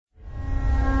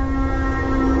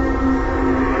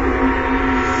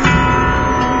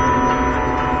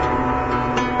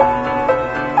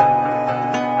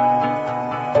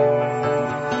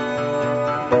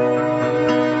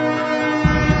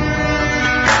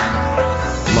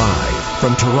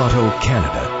From Toronto,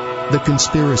 Canada, The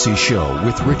Conspiracy Show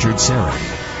with Richard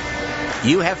Serrett.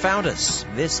 You have found us.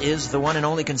 This is the one and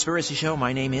only Conspiracy Show.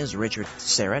 My name is Richard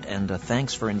Serrett, and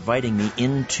thanks for inviting me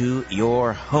into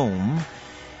your home.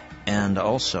 And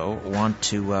also want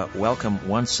to welcome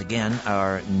once again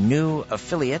our new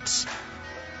affiliate,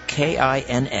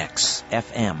 KINX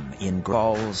FM in Great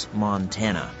Falls,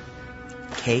 Montana.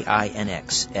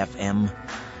 KINX FM,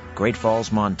 Great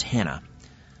Falls, Montana.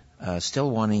 Still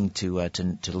wanting to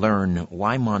learn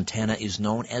why Montana is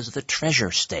known as the Treasure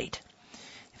State.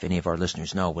 If any of our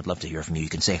listeners know, would love to hear from you. You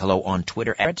can say hello on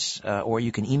Twitter, or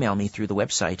you can email me through the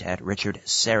website at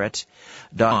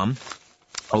richardserrett.com.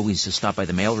 Always to stop by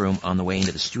the mailroom on the way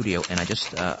into the studio, and I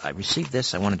received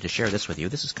this. I wanted to share this with you.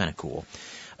 This is kind of cool.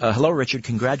 Hello, Richard.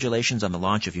 Congratulations on the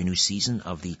launch of your new season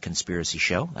of The Conspiracy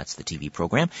Show. That's the TV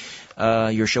program.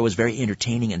 Your show is very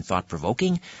entertaining and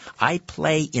thought-provoking. I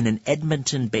play in an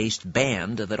Edmonton-based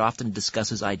band that often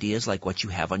discusses ideas like what you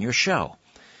have on your show.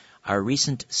 Our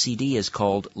recent CD is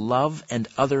called Love and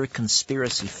Other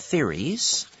Conspiracy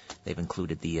Theories. They've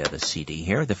included the CD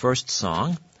here. The first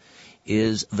song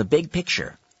is The Big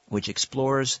Picture, which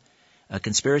explores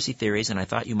conspiracy theories, and I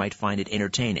thought you might find it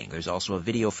entertaining. There's also a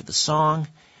video for the song.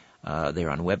 They're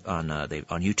on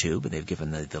YouTube, and they've given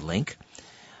the link.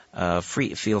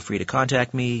 Feel free to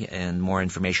contact me, and more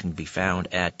information can be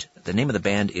found at, the name of the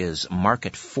band is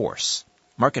Market Forces.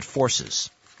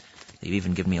 They've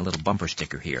even given me a little bumper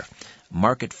sticker here.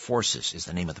 Market Forces is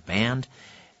the name of the band,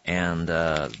 and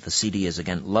the CD is,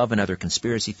 again, Love and Other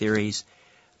Conspiracy Theories.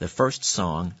 The first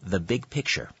song, The Big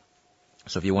Picture.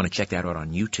 So if you want to check that out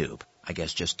on YouTube, I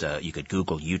guess just you could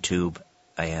Google YouTube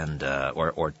and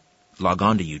or log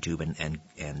on to YouTube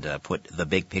and put The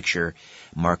Big Picture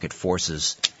Market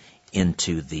Forces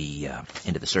into the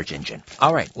search engine.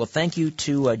 All right. Well, thank you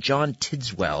to John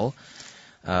Tidswell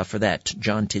for that.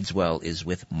 John Tidswell is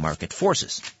with Market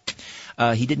Forces.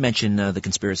 He did mention the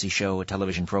Conspiracy Show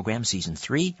television program, Season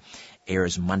 3,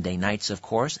 airs Monday nights, of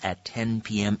course, at 10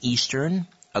 p.m. Eastern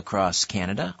across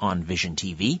Canada on Vision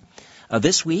TV.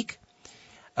 This week,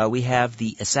 we have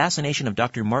the assassination of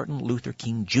Dr. Martin Luther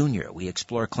King Jr. We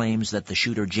explore claims that the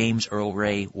shooter James Earl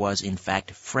Ray was in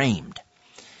fact framed.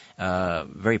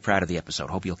 Very proud of the episode.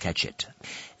 Hope you'll catch it.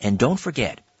 And don't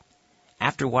forget,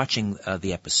 after watching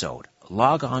the episode,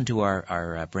 log on to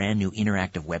our brand new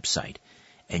interactive website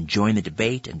and join the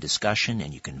debate and discussion,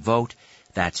 and you can vote.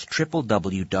 That's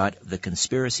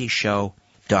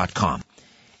www.theconspiracyshow.com.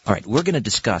 All right, we're going to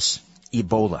discuss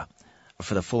Ebola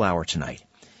for the full hour tonight.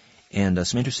 And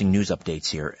some interesting news updates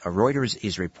here. Reuters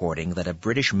is reporting that a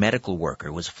British medical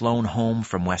worker was flown home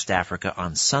from West Africa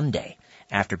on Sunday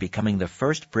after becoming the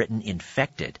first Briton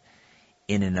infected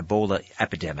in an Ebola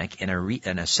epidemic,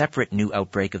 and a separate new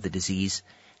outbreak of the disease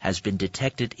has been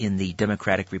detected in the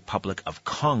Democratic Republic of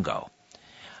Congo.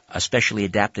 A specially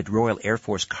adapted Royal Air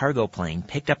Force cargo plane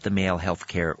picked up the male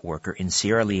healthcare worker in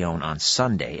Sierra Leone on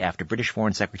Sunday after British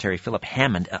Foreign Secretary Philip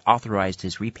Hammond authorized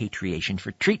his repatriation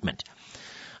for treatment.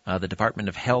 The Department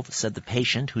of Health said the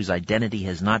patient, whose identity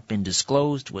has not been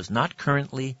disclosed, was not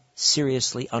currently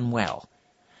seriously unwell.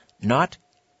 Not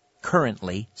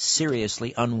currently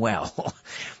seriously unwell.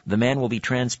 The man will be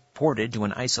transported to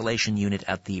an isolation unit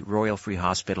at the Royal Free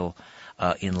Hospital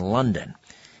in London.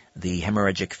 The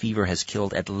hemorrhagic fever has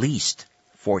killed at least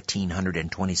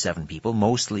 1,427 people,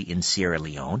 mostly in Sierra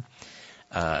Leone,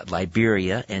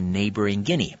 Liberia, and neighboring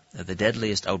Guinea, the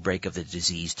deadliest outbreak of the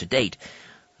disease to date.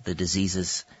 The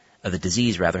disease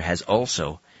has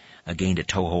also gained a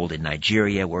toehold in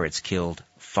Nigeria, where it's killed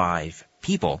 5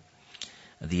 people.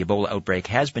 The Ebola outbreak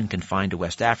has been confined to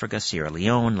West Africa, Sierra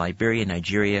Leone, Liberia,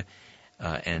 Nigeria,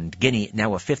 and Guinea.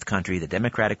 Now a 5th country, the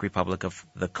Democratic Republic of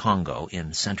the Congo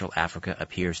in Central Africa,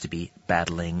 appears to be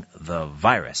battling the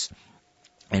virus.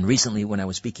 And recently, when I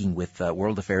was speaking with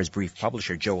World Affairs Brief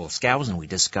publisher Joel Skousen, we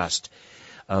discussed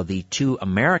the 2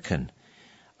 American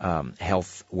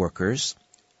health workers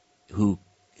who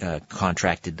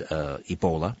contracted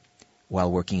Ebola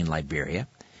while working in Liberia.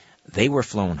 They were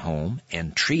flown home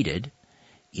and treated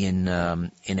in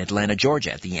Atlanta,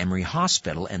 Georgia, at the Emory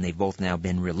Hospital, and they've both now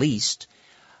been released.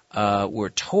 We're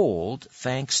told,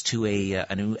 thanks to a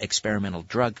new experimental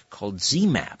drug called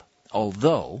ZMapp,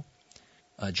 although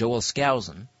Joel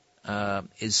Skousen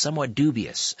is somewhat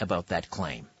dubious about that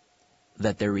claim,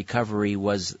 that their recovery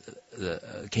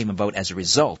came about as a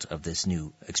result of this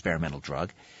new experimental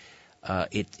drug.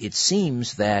 It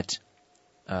seems that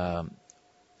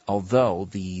although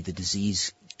the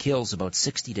disease kills about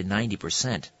 60 to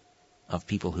 90% of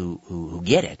people who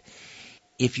get it,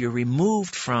 if you're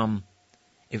removed from,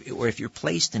 if you're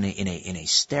placed in a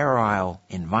sterile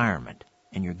environment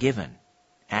and you're given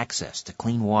access to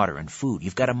clean water and food,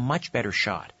 you've got a much better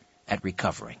shot at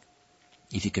recovering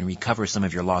if you can recover some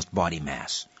of your lost body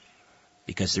mass,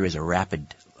 because there is a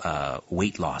rapid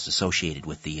weight loss associated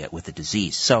with the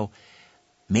disease. So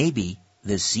maybe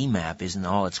this ZMapp isn't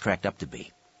all it's cracked up to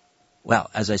be.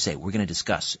 Well, as I say, we're going to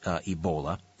discuss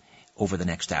Ebola over the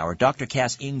next hour. Dr.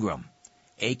 Cass Ingram,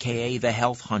 a.k.a. the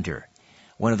Health Hunter,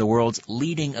 one of the world's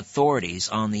leading authorities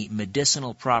on the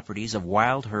medicinal properties of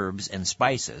wild herbs and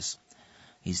spices.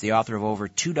 He's the author of over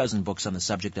 24 books on the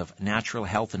subject of natural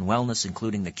health and wellness,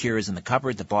 including The Cures in the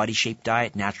Cupboard, The Body Shape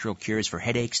Diet, Natural Cures for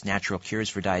Headaches, Natural Cures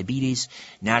for Diabetes,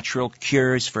 Natural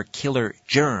Cures for Killer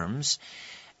Germs.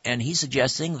 And he's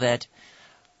suggesting that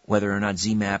whether or not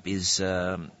ZMapp is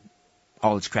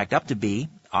all it's cracked up to be,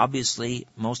 obviously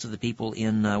most of the people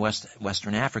in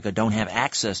Western Africa don't have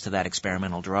access to that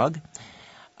experimental drug,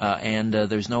 and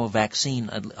there's no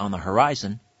vaccine on the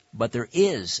horizon, but there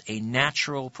is a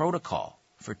natural protocol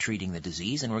for treating the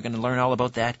disease, and we're going to learn all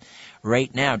about that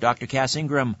right now. Dr. Cass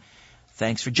Ingram,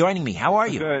 thanks for joining me. How are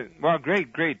you? Well, great.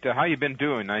 How you been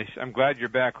doing? I'm glad you're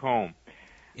back home.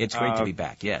 It's great to be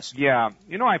back, yes. Yeah.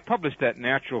 I published that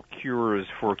Natural Cures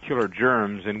for Killer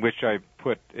Germs, in which I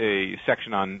put a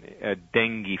section on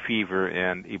dengue fever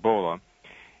and Ebola.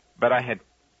 But I had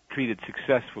treated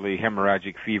successfully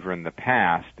hemorrhagic fever in the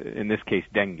past, in this case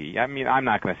dengue. I mean, I'm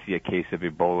not going to see a case of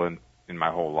Ebola in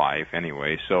my whole life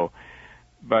anyway,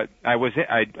 but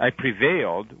I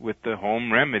prevailed with the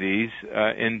home remedies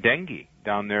in dengue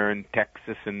down there in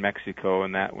Texas and Mexico,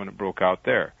 and that when it broke out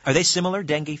there. Are they similar,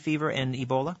 dengue fever and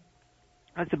Ebola?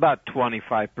 It's about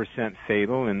 25%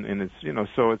 fatal, and it's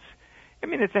so it's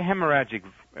a hemorrhagic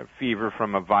fever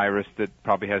from a virus that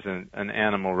probably has an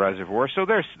animal reservoir, so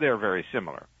they're very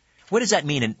similar. What does that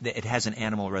mean? It has an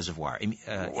animal reservoir.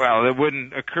 Well, it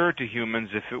wouldn't occur to humans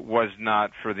if it was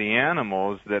not for the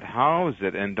animals that house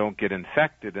it and don't get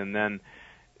infected, and then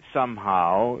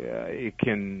somehow it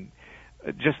can,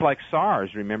 just like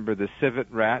SARS. Remember the civet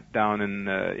rat down in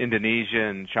Indonesia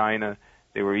and China?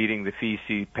 They were eating the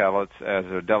feces pellets as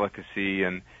a delicacy,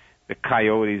 and the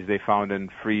coyotes they found in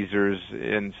freezers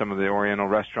in some of the Oriental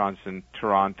restaurants in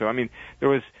Toronto. I mean,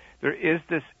 there is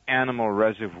this animal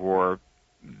reservoir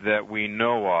that we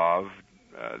know of,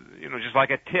 just like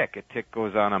a tick. A tick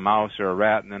goes on a mouse or a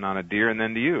rat and then on a deer and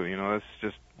then to you. That's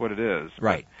just what it is.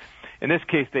 Right. But in this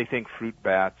case, they think fruit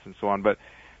bats and so on. But,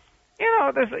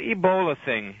 this Ebola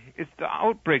thing,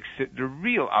 the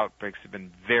real outbreaks have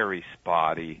been very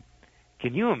spotty.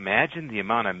 Can you imagine the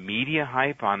amount of media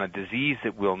hype on a disease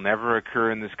that will never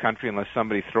occur in this country unless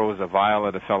somebody throws a vial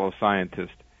at a fellow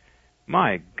scientist?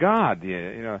 My God,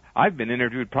 I've been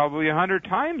interviewed probably 100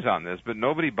 times on this, but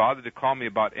nobody bothered to call me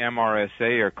about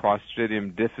MRSA or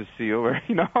Clostridium difficile,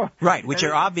 Right, which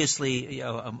are obviously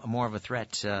more of a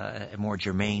threat, more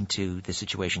germane to the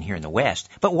situation here in the West.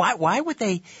 But why would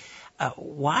they?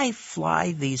 Why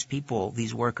fly these people,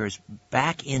 these workers,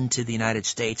 back into the United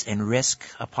States and risk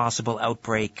a possible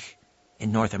outbreak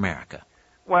in North America?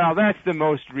 Well, that's the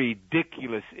most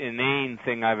ridiculous, inane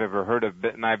thing I've ever heard of,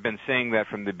 and I've been saying that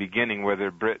from the beginning,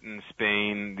 whether Britain,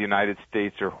 Spain, the United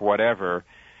States, or whatever.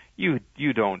 You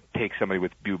don't take somebody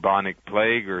with bubonic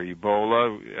plague or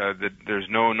Ebola that there's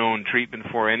no known treatment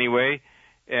for anyway,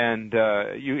 and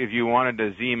if you wanted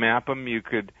to ZMapp them, you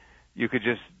could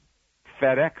just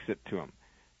FedEx it to them.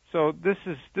 So this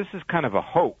is kind of a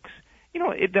hoax.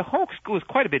 The hoax goes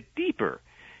quite a bit deeper.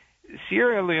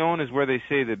 Sierra Leone is where they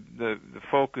say the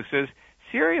focus is.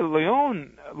 Sierra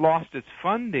Leone lost its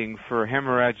funding for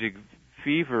hemorrhagic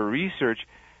fever research.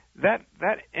 That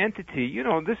entity,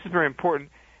 this is very important.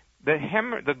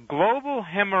 The Global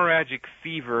Hemorrhagic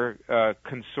Fever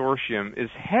Consortium is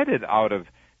headed out of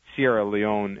Sierra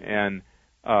Leone and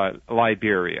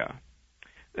Liberia.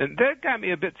 And that got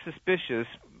me a bit suspicious,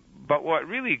 but what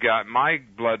really got my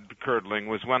blood curdling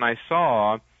was when I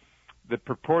saw the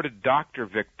purported doctor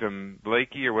victim,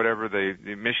 Blakey or whatever,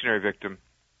 the missionary victim,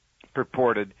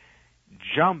 purported,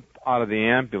 jump out of the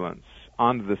ambulance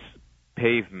onto the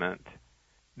pavement.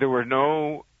 There were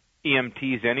no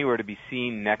EMTs anywhere to be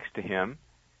seen next to him.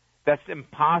 That's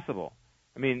impossible.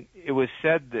 I mean, it was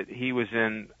said that he was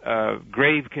in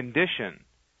grave condition.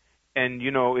 And,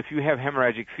 if you have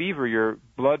hemorrhagic fever, your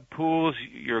blood pools,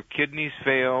 your kidneys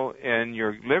fail, and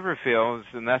your liver fails,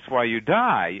 and that's why you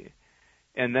die.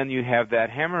 And then you have that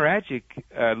hemorrhagic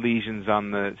lesions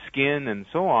on the skin and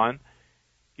so on.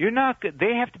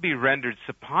 They have to be rendered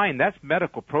supine. That's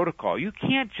medical protocol. You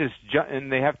can't just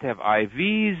and they have to have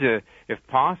IVs if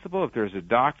possible, if there's a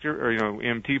doctor or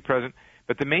EMT present.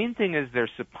 But the main thing is they're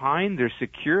supine, they're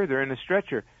secure, they're in a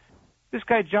stretcher. This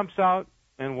guy jumps out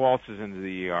and waltzes into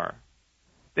the ER.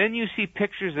 Then you see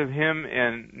pictures of him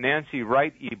and Nancy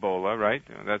Wright Ebola, right?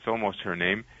 That's almost her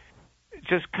name.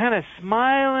 Just kind of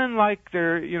smiling like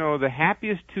they're, the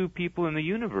happiest two people in the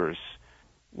universe.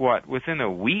 What, within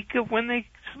a week of when they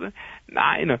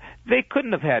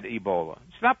couldn't have had Ebola.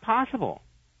 It's not possible.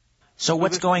 So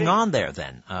what's going on there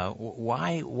then?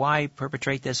 Why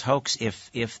perpetrate this hoax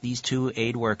if these two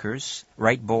aid workers,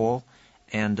 Wright Bowl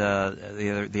and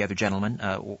the other gentleman,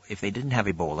 if they didn't have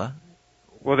Ebola?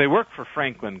 Well, they work for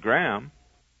Franklin Graham.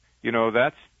 He's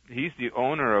the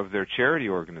owner of their charity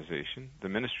organization, the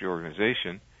ministry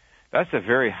organization. That's a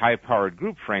very high-powered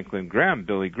group, Franklin Graham,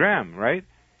 Billy Graham, right?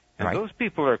 And right. Those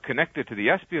people are connected to the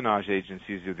espionage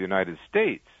agencies of the United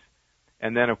States.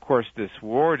 And then, of course, this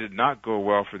war did not go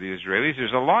well for the Israelis.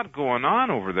 There's a lot going on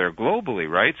over there globally,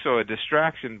 right? So a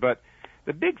distraction. But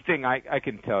the big thing I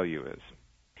can tell you is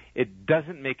it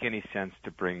doesn't make any sense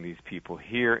to bring these people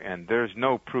here, and there's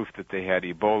no proof that they had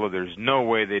Ebola. There's no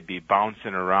way they'd be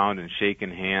bouncing around and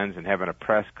shaking hands and having a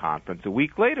press conference a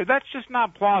week later. That's just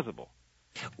not plausible.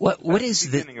 What is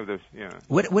the beginning of this? Yeah.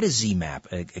 What is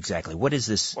ZMapp exactly? What is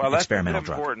this experimental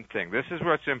drug? Well, that's an important thing. This is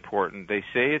what's important. They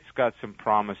say it's got some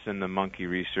promise in the monkey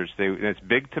research. It's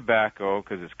big tobacco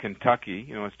because it's Kentucky.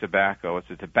 It's tobacco. It's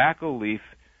a tobacco leaf.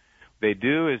 They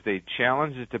do is they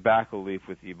challenge the tobacco leaf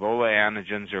with Ebola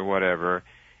antigens or whatever,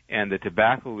 and the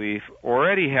tobacco leaf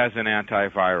already has an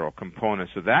antiviral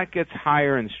component, so that gets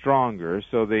higher and stronger,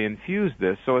 so they infuse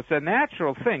this. So it's a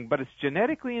natural thing, but it's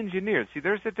genetically engineered. See,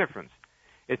 there's a difference.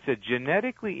 It's a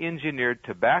genetically engineered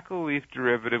tobacco leaf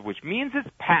derivative, which means it's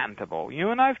patentable.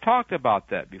 You and I've talked about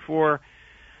that before,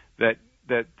 that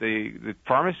the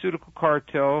pharmaceutical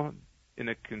cartel, in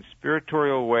a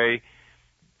conspiratorial way,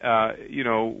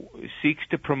 seeks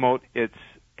to promote its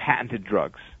patented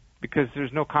drugs because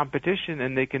there's no competition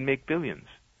and they can make billions.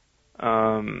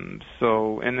 And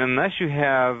unless you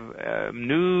have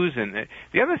news, and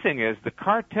the other thing is the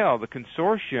cartel, the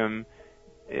consortium,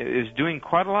 is doing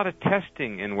quite a lot of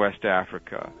testing in West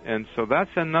Africa, and so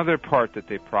that's another part that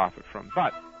they profit from.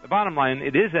 But the bottom line,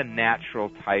 it is a natural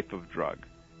type of drug.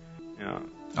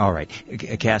 All right,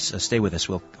 Cass, stay with us.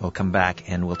 We'll come back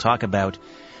and we'll talk about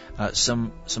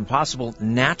some possible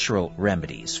natural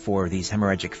remedies for these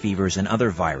hemorrhagic fevers and other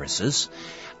viruses,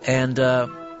 and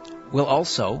we'll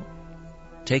also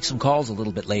take some calls a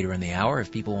little bit later in the hour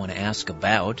if people want to ask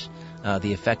about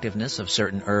the effectiveness of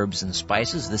certain herbs and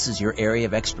spices. This is your area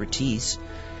of expertise,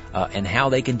 and how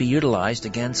they can be utilized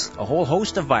against a whole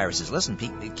host of viruses. Listen,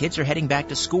 kids are heading back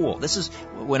to school. This is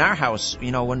when our house,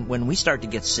 when we start to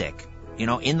get sick,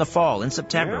 in the fall, in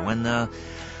September, when the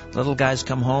little guys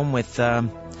come home with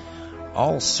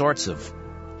all sorts of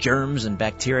germs and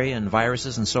bacteria and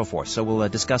viruses and so forth. So we'll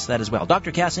discuss that as well.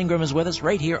 Dr. Cass Ingram is with us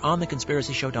right here on The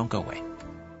Conspiracy Show. Don't go away.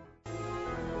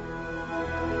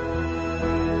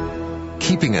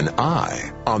 Keeping an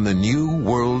eye on the New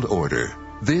World Order.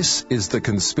 This is The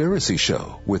Conspiracy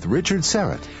Show with Richard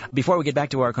Serrett. Before we get back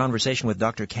to our conversation with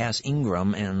Dr. Cass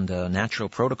Ingram and natural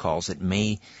protocols that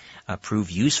may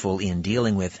prove useful in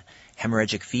dealing with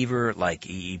hemorrhagic fever like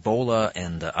Ebola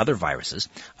and other viruses,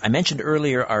 I mentioned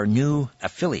earlier our new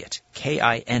affiliate,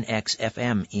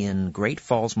 KINX-FM, in Great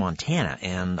Falls, Montana,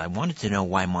 and I wanted to know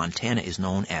why Montana is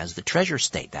known as the Treasure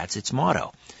State. That's its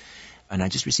motto. And I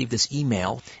just received this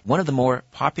email. One of the more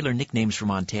popular nicknames for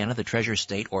Montana, the Treasure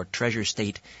State or Treasure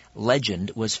State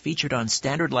Legend, was featured on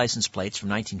standard license plates from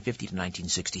 1950 to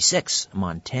 1966.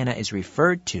 Montana is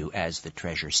referred to as the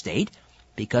Treasure State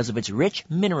because of its rich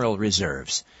mineral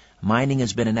reserves. Mining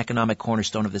has been an economic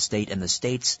cornerstone of the state, and the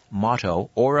state's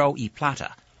motto, Oro y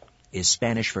Plata, is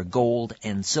Spanish for gold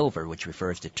and silver, which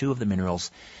refers to two of the minerals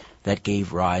that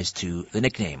gave rise to the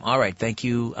nickname. All right, thank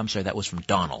you. I'm sorry, that was from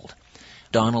Donald.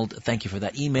 Donald, thank you for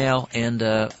that email, and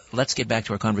let's get back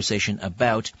to our conversation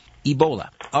about Ebola.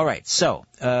 All right, so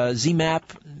ZMapp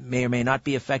may or may not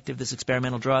be effective, this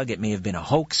experimental drug. It may have been a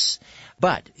hoax,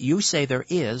 but you say there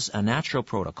is a natural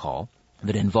protocol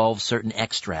that involves certain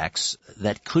extracts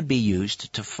that could be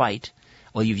used to fight.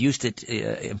 Well, you've used it,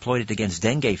 employed it against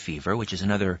dengue fever, which is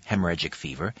another hemorrhagic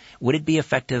fever. Would it be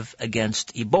effective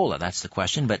against Ebola? That's the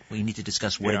question, but we need to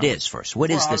discuss what it is first. What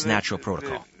is this natural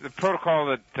protocol? The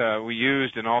protocol that we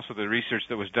used, and also the research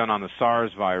that was done on the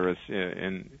SARS virus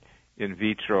in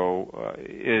vitro,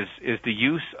 is the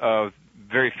use of,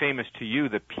 very famous to you,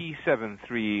 the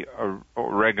P73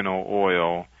 oregano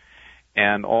oil,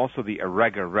 and also the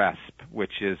Oregaresp,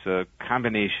 which is a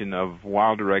combination of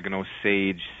wild oregano,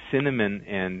 sage, cinnamon,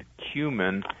 and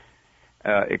cumin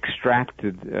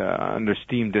extracted under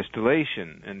steam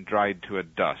distillation and dried to a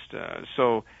dust.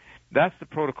 So That's the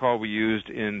protocol we used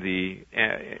in the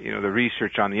the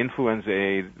research on the influenza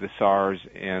A, the SARS,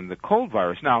 and the cold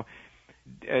virus. Now,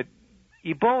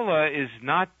 Ebola is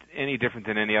not any different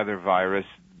than any other virus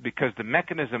because the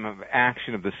mechanism of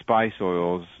action of the spice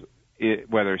oils,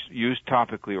 whether it's used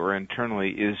topically or internally,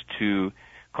 is to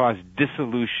cause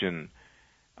dissolution.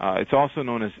 It's also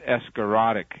known as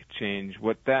escharotic change.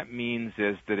 What that means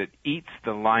is that it eats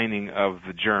the lining of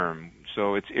the germ,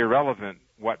 so it's irrelevant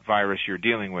what virus you're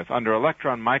dealing with. Under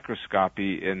electron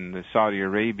microscopy in Saudi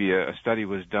Arabia, a study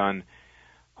was done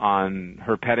on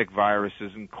herpetic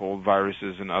viruses and cold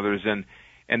viruses and others,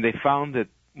 and they found that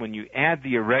when you add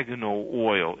the oregano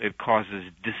oil, it causes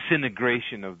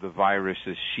disintegration of the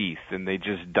virus's sheath, and they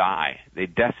just die. They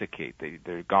desiccate.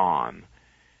 They're gone.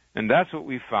 And that's what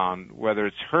we found, whether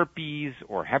it's herpes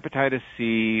or hepatitis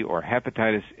C or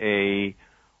hepatitis A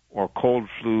or cold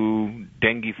flu,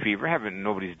 dengue fever.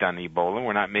 Nobody's done Ebola.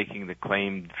 We're not making the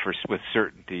claim with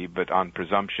certainty, but on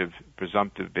presumptive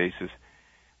basis.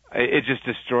 It just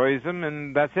destroys them,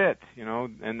 and that's it,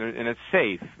 and it's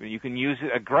safe. You can use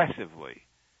it aggressively.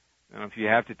 If you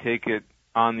have to take it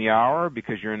on the hour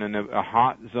because you're in a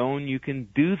hot zone, you can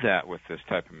do that with this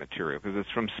type of material because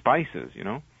it's from spices,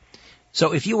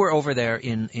 So if you were over there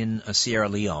in Sierra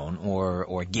Leone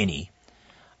or Guinea,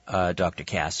 Dr.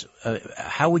 Cass,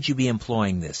 how would you be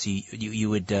employing this? You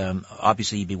would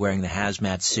obviously you'd be wearing the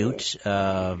hazmat suit.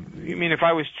 You mean if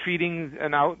I was treating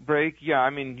an outbreak? Yeah,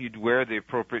 you'd wear the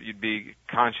appropriate. You'd be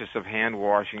conscious of hand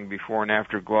washing before and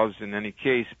after gloves in any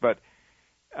case. But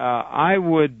I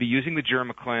would be using the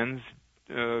Germacleanse,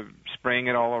 spraying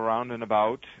it all around and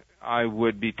about. I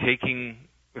would be taking,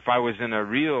 if I was in a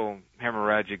real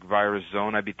hemorrhagic virus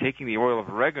zone, I'd be taking the oil of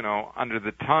oregano under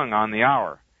the tongue on the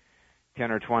hour. 10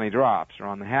 or 20 drops, or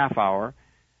on the half hour,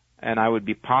 and I would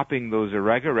be popping those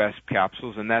Oregaresp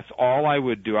capsules, and that's all I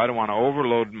would do. I don't want to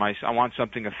overload I want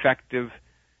something effective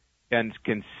and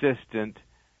consistent,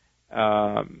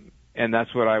 and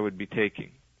that's what I would be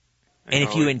taking. And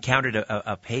if you encountered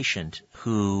a patient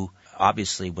who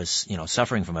obviously was,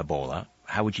 suffering from Ebola,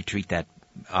 how would you treat that?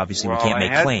 Obviously, we can't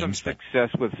make claims. I had some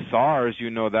success with SARS.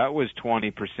 That was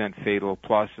 20% fatal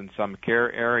plus in some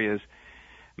care areas.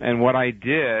 And what I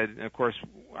did, of course,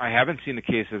 I haven't seen a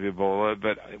case of Ebola,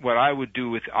 but what I would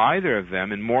do with either of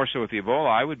them, and more so with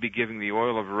Ebola, I would be giving the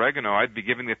oil of oregano. I'd be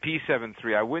giving the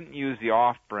P73. I wouldn't use the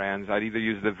off-brands. I'd either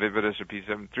use the Vividis or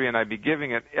P73, and I'd be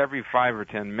giving it every 5 or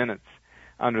 10 minutes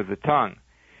under the tongue.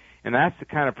 And that's the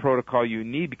kind of protocol you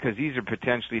need because these are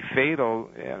potentially fatal,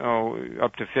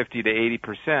 up to 50 to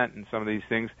 80% in some of these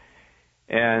things.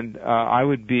 And I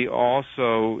would be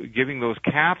also giving those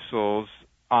capsules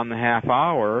on the half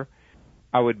hour.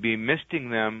 I would be misting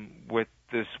them with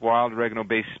this wild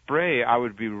oregano-based spray. I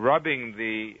would be rubbing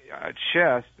the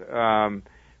chest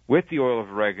with the oil of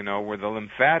oregano where the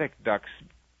lymphatic ducts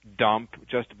dump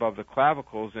just above the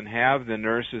clavicles, and have the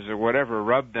nurses or whatever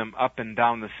rub them up and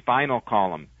down the spinal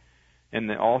column.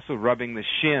 And also rubbing the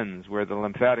shins where the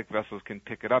lymphatic vessels can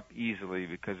pick it up easily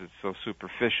because it's so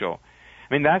superficial.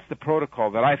 That's the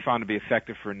protocol that I found to be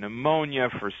effective for pneumonia,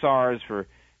 for SARS, for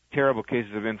terrible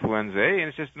cases of influenza A, and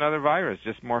it's just another virus,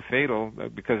 just more fatal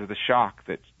because of the shock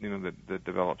that that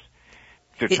develops.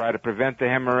 To try to prevent the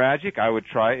hemorrhagic, I would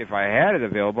try, if I had it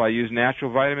available, I use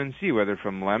natural vitamin C, whether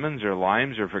from lemons or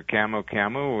limes or for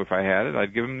camo. If I had it,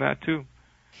 I'd give them that too.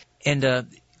 And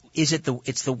is it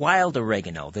it's the wild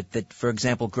oregano that for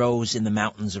example grows in the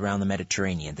mountains around the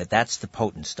Mediterranean, that's the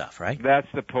potent stuff, right? That's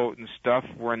the potent stuff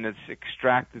when it's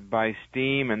extracted by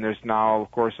steam, and there's now, of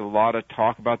course, a lot of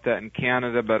talk about that in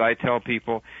Canada, but I tell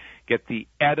people get the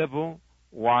edible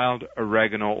wild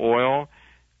oregano oil,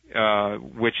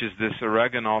 which is this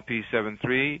oregano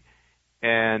P73,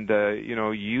 and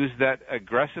use that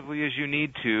aggressively as you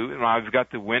need to. Now, I've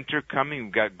got the winter coming,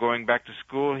 you've got going back to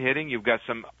school hitting, you've got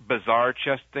some bizarre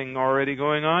chest thing already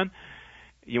going on.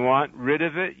 You want rid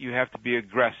of it, you have to be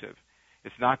aggressive.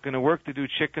 It's not going to work to do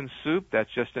chicken soup. That's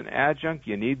just an adjunct.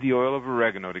 You need the oil of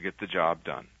oregano to get the job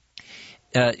done.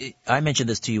 I mentioned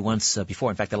this to you once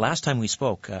before. In fact, the last time we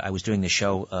spoke, I was doing the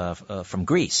show from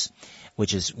Greece,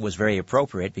 which was very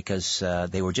appropriate because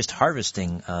they were just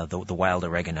harvesting the wild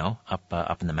oregano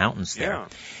up in the mountains there. Yeah.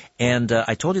 And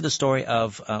I told you the story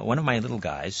of one of my little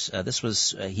guys.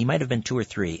 He might have been 2 or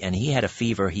 3, and he had a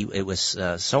fever. It was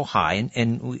so high,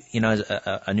 and as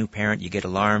a new parent, you get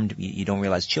alarmed. You don't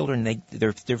realize children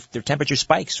their temperature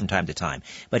spikes from time to time.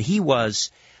 But he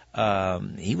was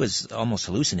almost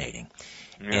hallucinating.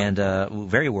 and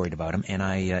very worried about him.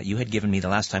 And you had given me the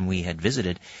last time we had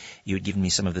visited, you had given me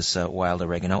some of this wild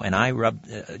oregano, and I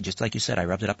rubbed, just like you said, I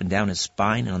rubbed it up and down his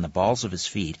spine and on the balls of his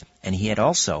feet. And he had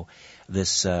also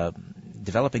this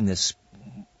developing this,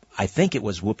 I think it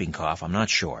was whooping cough, I'm not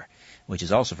sure, which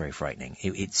is also very frightening.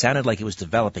 It sounded like it was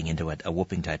developing into a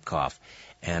whooping type cough.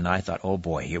 And I thought, oh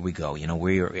boy, here we go.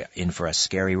 We're in for a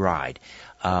scary ride.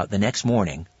 The next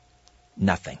morning,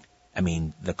 nothing. I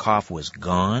mean, the cough was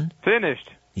gone. Finished.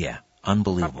 Yeah,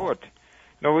 unbelievable.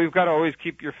 No, we've got to always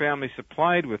keep your family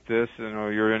supplied with this.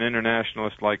 You're an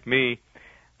internationalist like me.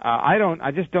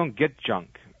 I just don't get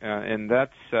junk, and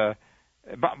that's.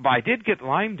 But I did get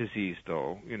Lyme disease,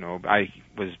 though. I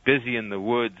was busy in the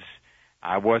woods.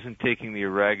 I wasn't taking the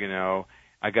oregano.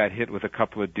 I got hit with a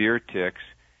couple of deer ticks,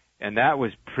 and that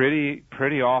was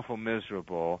pretty awful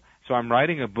miserable. So I'm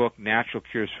writing a book, Natural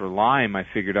Cures for Lyme. I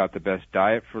figured out the best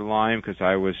diet for Lyme because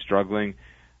I was struggling.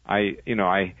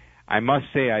 I must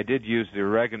say I did use the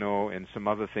oregano and some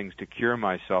other things to cure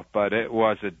myself, but it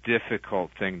was a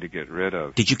difficult thing to get rid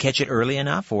of. Did you catch it early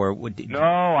enough, or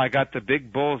No, I got the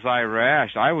big bullseye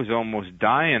rash. I was almost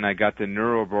dying. I got the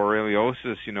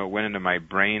neuroborreliosis. It went into my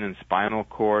brain and spinal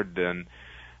cord, and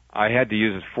I had to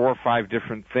use 4 or 5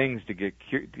 different things to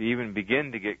even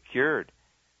begin to get cured.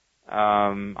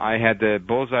 I had the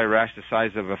bullseye rash the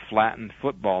size of a flattened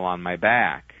football on my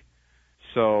back.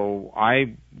 So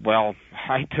I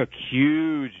took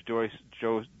huge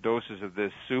doses of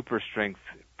this super strength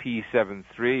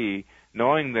P73,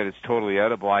 knowing that it's totally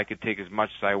edible. I could take as much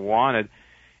as I wanted.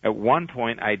 At one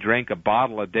point, I drank a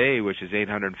bottle a day, which is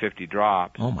 850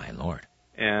 drops. Oh my Lord!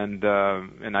 And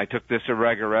I took this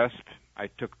Oregaresp. I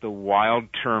took the wild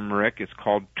turmeric. It's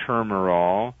called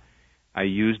Turmerol. I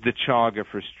used the chaga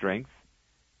for strength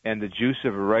and the juice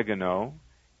of oregano.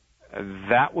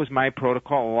 That was my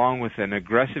protocol, along with an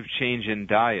aggressive change in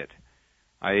diet.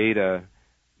 I ate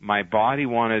my body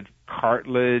wanted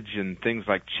cartilage and things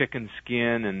like chicken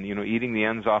skin and, eating the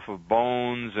ends off of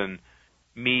bones and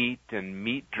meat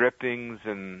drippings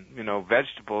and,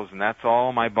 vegetables, and that's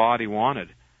all my body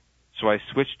wanted. So I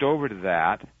switched over to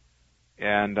that,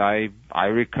 and I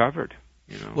recovered.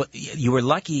 Well, you were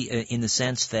lucky in the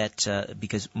sense that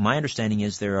because my understanding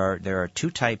is there are 2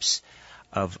 types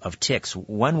of ticks.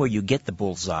 One where you get the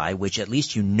bullseye, which at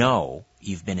least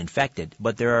you've been infected,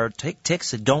 but there are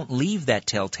ticks that don't leave that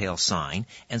telltale sign,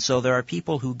 and so there are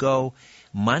people who go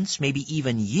months, maybe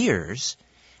even years,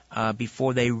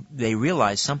 before they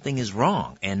realize something is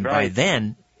wrong, and right. By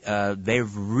then they're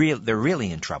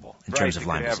really in trouble in terms of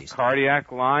Lyme disease. They could have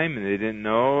cardiac Lyme, and they didn't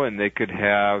know, and they could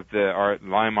have the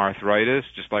Lyme arthritis,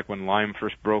 just like when Lyme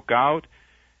first broke out.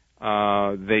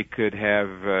 They could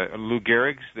have Lou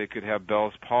Gehrig's, they could have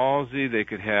Bell's palsy, they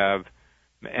could have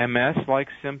MS-like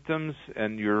symptoms,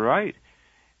 and you're right.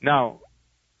 Now,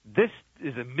 this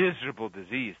is a miserable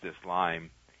disease, this Lyme.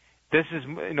 This is,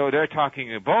 they're talking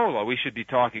Ebola. We should be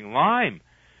talking Lyme.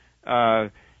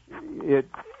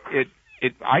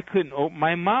 I couldn't open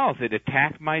my mouth. It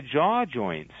attacked my jaw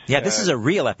joints. Yeah, this is a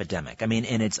real epidemic. I mean,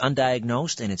 and it's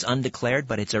undiagnosed and it's undeclared,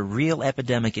 but it's a real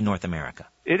epidemic in North America.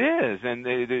 It is, and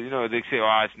they say,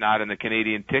 oh, it's not in the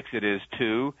Canadian ticks. It is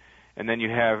too. And then you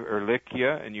have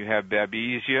Ehrlichia and you have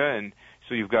Babesia, and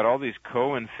so you've got all these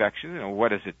co-infections.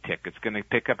 What is a tick? It's going to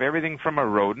pick up everything from a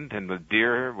rodent and the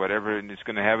deer, whatever, and it's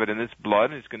going to have it in its blood,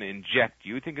 and it's going to inject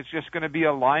you. You think it's just going to be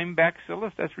a Lyme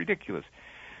bacillus? That's ridiculous.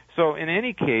 So in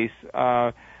any case,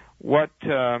 what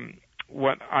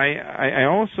I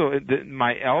also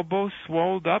my elbow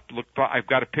swelled up. I've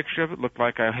got a picture of it. Looked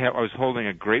like I was holding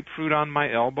a grapefruit on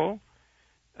my elbow.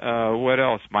 What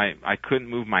else? I couldn't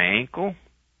move my ankle.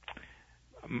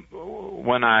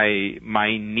 When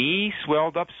my knee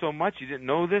swelled up so much, you didn't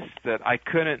know this, that I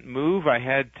couldn't move. I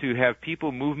had to have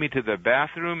people move me to the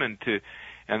bathroom, and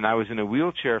I was in a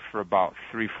wheelchair for about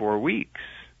 3-4 weeks.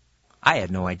 I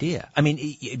had no idea. I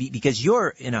mean, because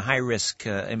you're in a high risk,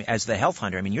 as the health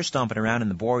hunter. I mean, you're stomping around in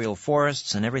the boreal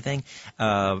forests and everything.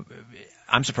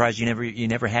 I'm surprised you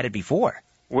never had it before.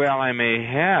 Well, I may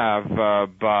have,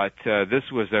 but this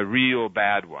was a real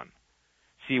bad one.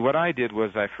 See, what I did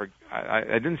was I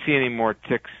didn't see any more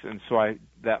ticks, and so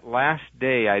that last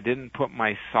day I didn't put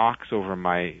my socks over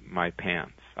my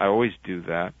pants. I always do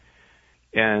that,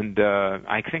 and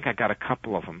I think I got a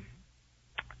couple of them.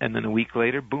 And then a week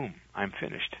later, boom, I'm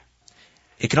finished.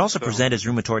 It can also present as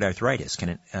rheumatoid arthritis, can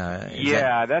it?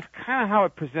 That's kind of how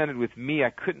it presented with me. I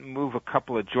couldn't move a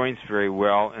couple of joints very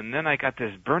well, and then I got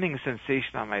this burning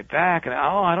sensation on my back, and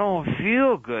I don't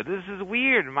feel good. This is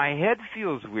weird. My head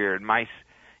feels weird.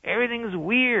 Everything's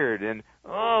weird, and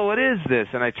what is this?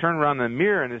 And I turn around the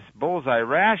mirror, and this bullseye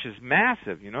rash is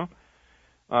massive,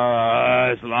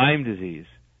 It's Lyme disease.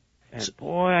 And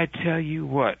boy, I tell you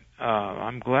what,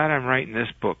 I'm glad I'm writing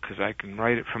this book because I can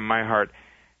write it from my heart.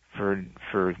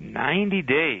 For 90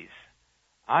 days,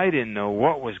 I didn't know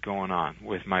what was going on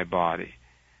with my body.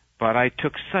 But I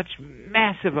took such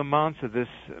massive amounts of this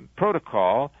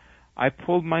protocol, I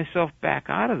pulled myself back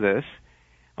out of this.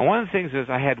 And one of the things is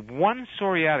I had one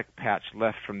psoriatic patch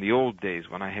left from the old days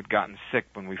when I had gotten sick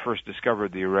when we first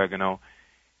discovered the oregano.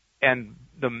 And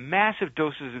the massive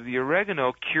doses of the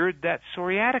oregano cured that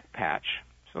psoriatic patch.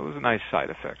 So it was a nice side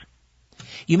effect.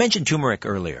 You mentioned turmeric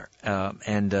earlier,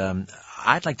 and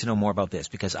I'd like to know more about this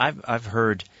because I've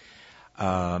heard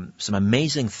some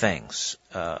amazing things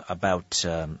about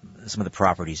some of the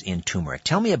properties in turmeric.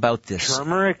 Tell me about this.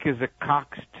 Turmeric is a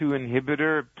COX-2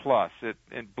 inhibitor plus.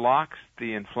 It blocks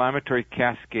the inflammatory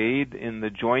cascade in the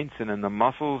joints and in the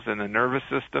muscles and the nervous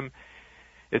system.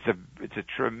 It's a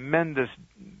tremendous,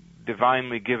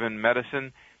 divinely given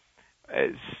medicine.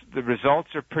 The results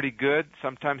are pretty good,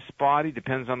 sometimes spotty,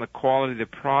 depends on the quality of the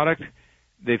product.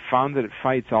 They've found that it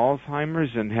fights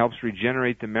Alzheimer's and helps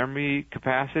regenerate the memory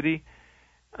capacity.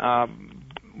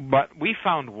 But we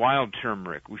found wild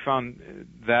turmeric. We found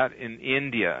that in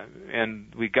India,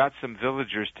 and we got some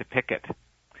villagers to pick it.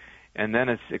 And then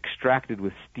it's extracted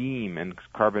with steam and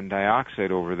carbon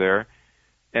dioxide over there,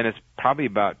 and it's probably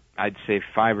about, I'd say,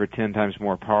 5 or 10 times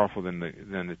more powerful than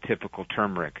the typical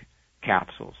turmeric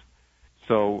capsules.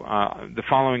 So the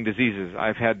following diseases,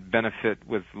 I've had benefit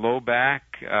with low back,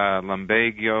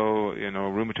 lumbago,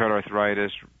 rheumatoid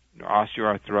arthritis,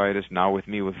 osteoarthritis, now with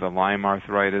me with the Lyme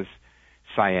arthritis,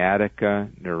 sciatica,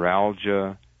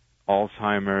 neuralgia,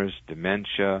 Alzheimer's,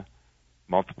 dementia,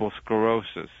 multiple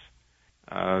sclerosis,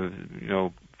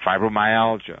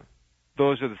 fibromyalgia.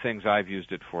 Those are the things I've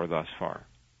used it for thus far.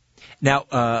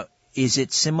 Now, is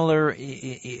it similar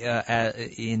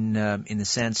in the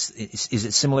sense? Is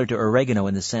it similar to oregano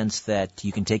in the sense that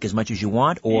you can take as much as you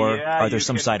want, or are there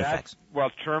some side effects? Well,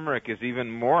 turmeric is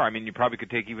even more. I mean, you probably could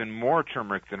take even more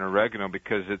turmeric than oregano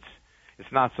because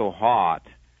it's not so hot,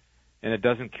 and it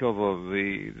doesn't kill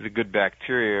the good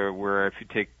bacteria. Where if you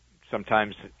take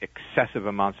sometimes excessive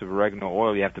amounts of oregano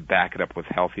oil, you have to back it up with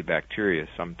healthy bacteria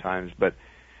sometimes. But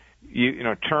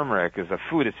turmeric is a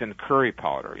food. It's in curry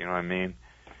powder. You know what I mean?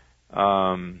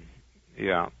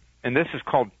 And this is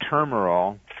called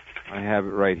Turmerol. I have it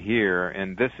right here,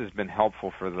 and this has been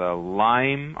helpful for the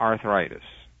Lyme arthritis,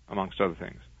 amongst other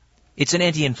things. It's an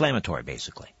anti-inflammatory,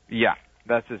 basically. Yeah,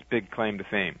 that's its big claim to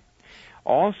fame.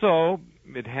 Also,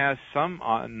 it has some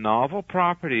novel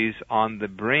properties on the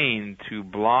brain to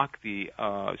block the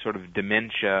sort of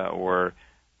dementia or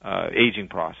aging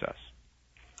process.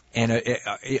 And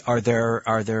are there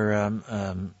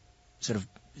sort of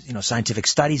scientific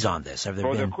studies on this? Have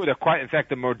there been? They're quite. In fact,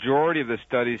 the majority of the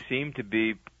studies seem to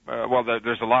be.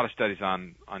 There's a lot of studies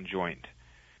on joint,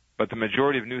 but the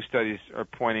majority of new studies are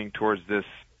pointing towards this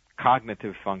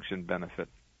cognitive function benefit.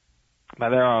 Now,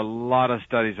 there are a lot of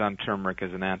studies on turmeric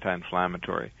as an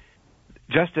anti-inflammatory,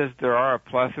 just as there are a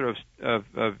plethora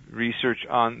of research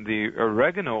on the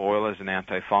oregano oil as an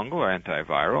antifungal or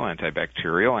antiviral,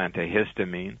 antibacterial,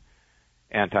 antihistamine,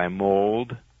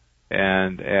 anti-mold,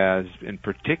 and as, in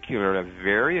particular, a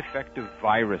very effective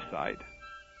viricide,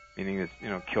 meaning it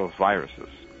kills viruses.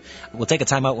 We'll take a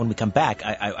time out when we come back.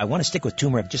 I want to stick with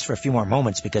turmeric just for a few more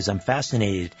moments because I'm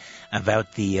fascinated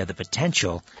about the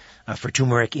potential for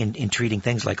turmeric in treating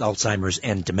things like Alzheimer's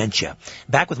and dementia.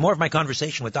 Back with more of my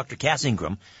conversation with Dr. Cass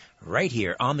Ingram right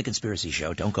here on The Conspiracy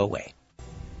Show. Don't go away.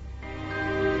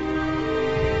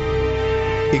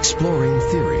 Exploring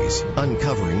theories,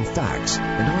 uncovering facts,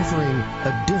 and offering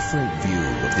a different view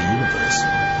of the universe.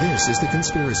 This is The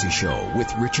Conspiracy Show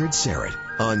with Richard Serrett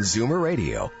on Zoomer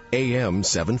Radio, AM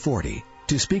 740.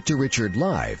 To speak to Richard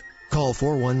live, call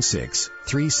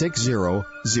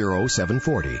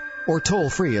 416-360-0740 or toll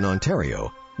free in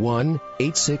Ontario,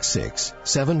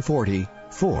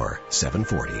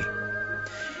 1-866-740-4740.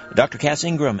 Dr. Cass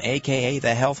Ingram, a.k.a.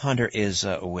 the Health Hunter, is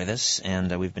with us,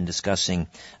 and we've been discussing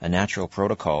natural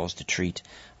protocols to treat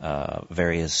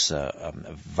various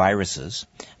viruses,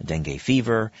 dengue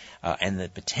fever, and the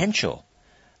potential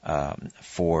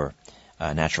for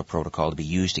a natural protocol to be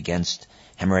used against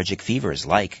hemorrhagic fevers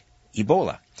like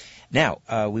Ebola. Now,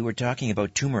 we were talking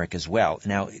about turmeric as well.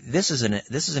 Now, this is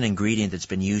an ingredient that's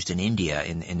been used in India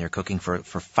in their cooking for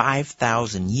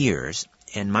 5,000 years.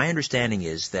 And my understanding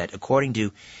is that according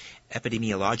to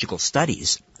epidemiological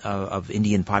studies of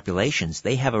Indian populations,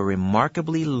 they have a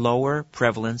remarkably lower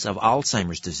prevalence of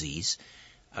Alzheimer's disease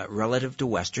relative to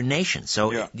Western nations.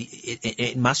 So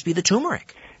it must be the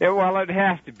turmeric. Yeah, well, it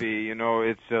has to be.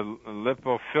 It's a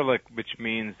lipophilic, which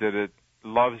means that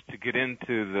loves to get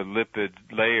into the lipid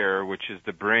layer, which is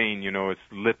the brain. It's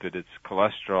lipid, it's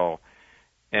cholesterol,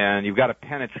 and you've got to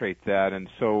penetrate that. And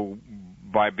so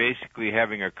by basically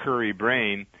having a curry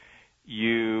brain,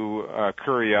 you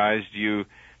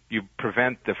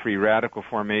prevent the free radical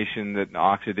formation, that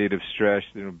oxidative stress.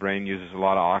 The brain uses a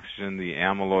lot of oxygen, the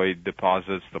amyloid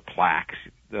deposits, the plaques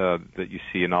that you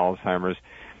see in Alzheimer's.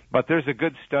 But there's a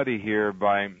good study here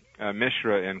by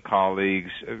Mishra and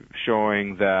colleagues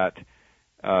showing that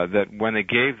when they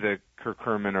gave the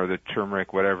curcumin or the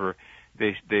turmeric, whatever,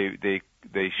 they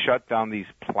shut down these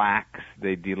plaques.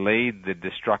 They delayed the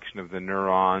destruction of the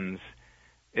neurons.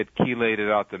 It chelated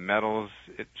out the metals.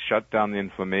 It shut down the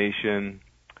inflammation.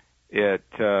 It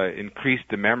increased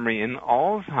the memory in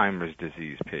Alzheimer's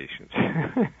disease patients.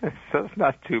 So it's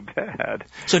not too bad.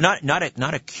 So not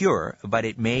a cure, but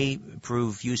it may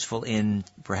prove useful in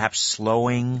perhaps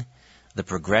slowing the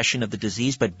progression of the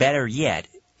disease. But better yet,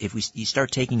 if you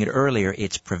start taking it earlier,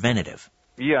 it's preventative.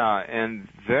 Yeah, and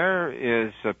there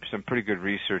is some pretty good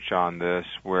research on this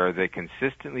where they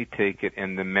consistently take it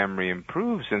and the memory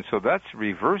improves. And so that's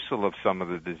reversal of some of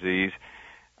the disease.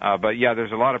 But yeah,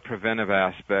 there's a lot of preventive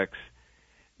aspects.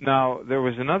 Now, there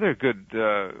was another good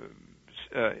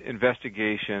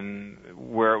investigation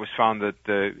where it was found that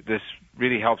this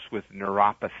really helps with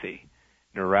neuropathy,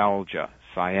 neuralgia,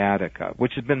 sciatica,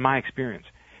 which has been my experience.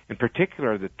 In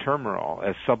particular, the Terminal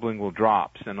as sublingual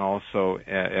drops and also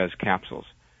as capsules.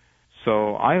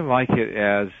 So I like it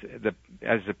as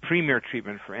the premier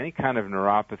treatment for any kind of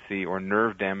neuropathy or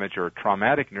nerve damage or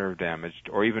traumatic nerve damage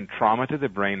or even trauma to the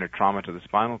brain or trauma to the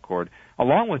spinal cord,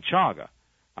 along with chaga.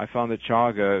 I found that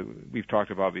chaga, we've talked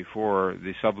about before,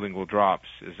 the sublingual drops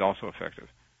is also effective.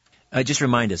 Just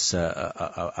remind us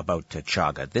about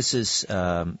chaga. This is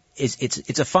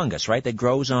it's a fungus, right, that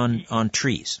grows on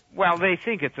trees. Well, they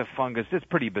think it's a fungus. It's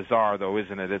pretty bizarre, though,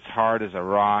 isn't it? It's hard as a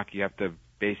rock. You have to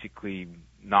basically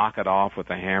knock it off with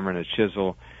a hammer and a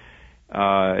chisel.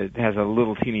 It has a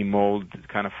little teeny mold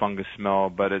kind of fungus smell,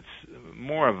 but it's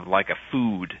more of like a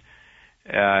food,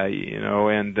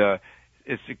 chaga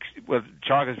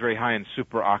is very high in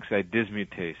superoxide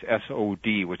dismutase,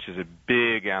 SOD, which is a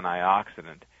big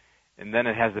antioxidant. And then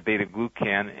it has the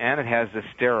beta-glucan, and it has the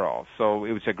sterol. So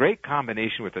it was a great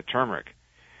combination with the turmeric,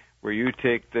 where you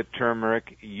take the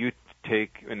turmeric, the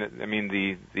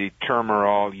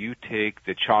Terminal, you take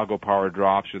the Chaga Power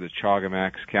Drops or the Chaga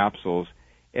Max capsules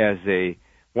as a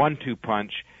 1-2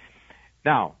 punch.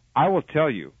 Now, I will tell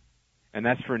you, and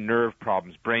that's for nerve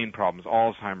problems, brain problems,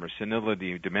 Alzheimer's,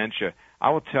 senility, dementia. I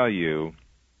will tell you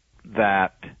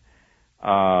that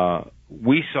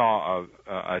we saw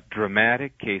a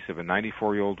dramatic case of a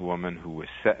 94-year-old woman who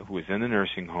was in a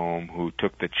nursing home who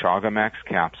took the Chaga Max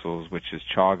capsules, which is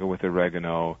chaga with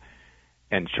oregano,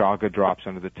 and chaga drops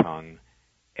under the tongue,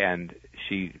 and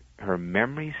her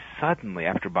memory suddenly,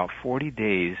 after about 40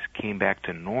 days, came back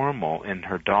to normal, and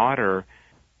her daughter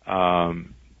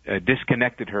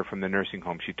disconnected her from the nursing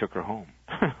home. She took her home.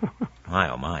 My,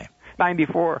 oh my.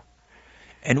 94.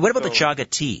 And what about the chaga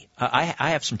tea?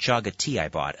 I have some chaga tea I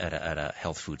bought at a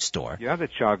health food store. Yeah, the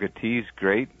chaga tea is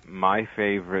great. My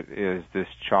favorite is this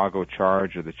Chaga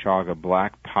Charge or the Chaga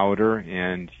Black powder,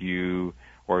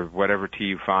 or whatever tea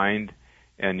you find,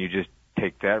 and you just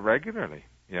take that regularly,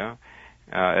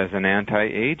 as an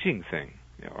anti-aging thing.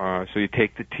 So you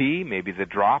take the tea, maybe the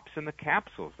drops and the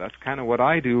capsules. That's kind of what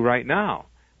I do right now.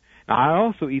 Now, I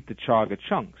also eat the chaga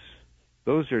chunks.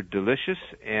 Those are delicious,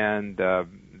 and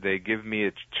they give me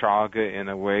a chaga in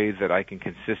a way that I can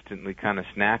consistently kind of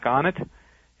snack on it,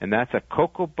 and that's a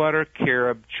cocoa butter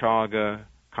carob chaga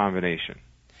combination.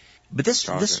 But this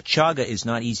chaga is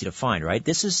not easy to find, right?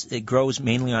 It grows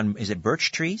mainly on, is it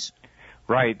birch trees?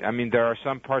 Right. I mean, there are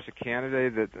some parts of Canada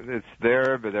that it's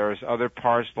there, but there's other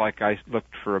parts, like I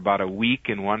looked for about a week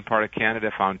in one part of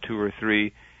Canada, found 2 or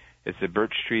 3. It's a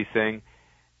birch tree thing,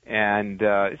 and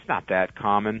it's not that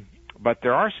common. But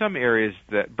there are some areas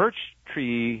that birch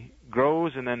tree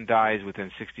grows and then dies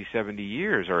within 60, 70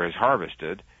 years, or is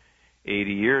harvested,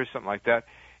 80 years, something like that.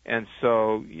 And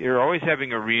so you're always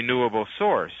having a renewable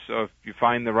source. So if you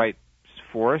find the right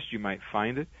forest, you might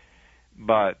find it.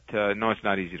 But no, it's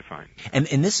not easy to find.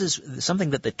 And this is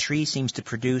something that the tree seems to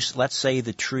produce. Let's say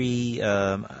the tree,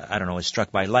 is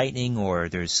struck by lightning, or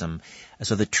there's some.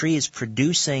 So the tree is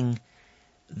producing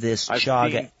this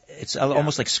chaga. It's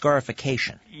almost like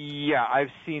scarification. Yeah,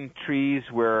 I've seen trees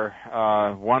where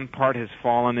one part has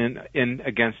fallen in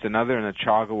against another, and the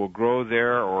chaga will grow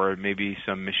there, or maybe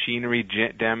some machinery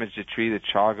damaged the tree. The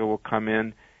chaga will come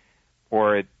in,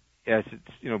 or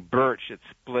birch, it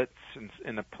splits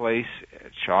in a place.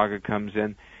 Chaga comes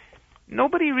in.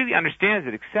 nobody really understands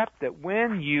it, except that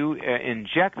when you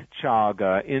inject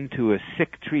chaga into a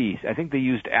sick tree, I think they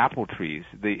used apple trees,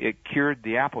 it cured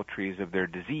the apple trees of their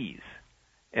disease.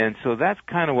 And so that's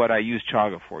kind of what I use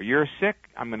chaga for. You're sick,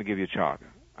 I'm going to give you chaga.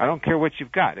 I don't care what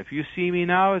you've got. If you see me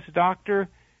now as a doctor,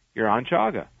 you're on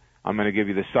chaga. I'm going to give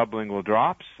you the sublingual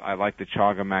drops. I like the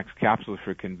Chaga Max capsules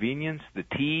for convenience. The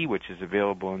tea, which is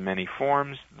available in many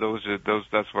forms.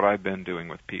 That's what I've been doing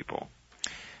with people.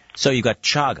 So you've got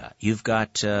chaga. You've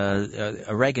got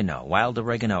oregano, wild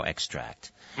oregano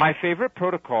extract. My favorite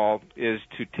protocol is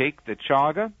to take the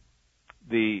chaga,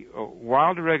 the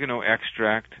wild oregano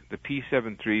extract, the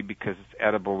P73 because it's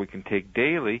edible, we can take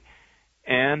daily,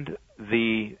 and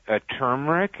the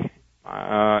turmeric.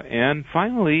 And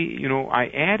finally, I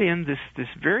add in this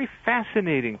very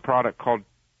fascinating product called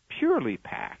Purely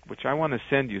Pack, which I want to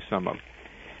send you some of.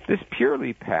 This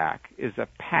Purely Pack is a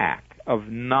pack of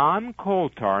non-coal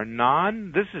tar,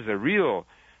 this is a real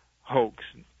hoax,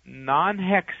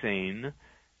 non-hexane,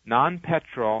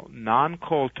 non-petrol,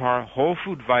 non-coal tar, whole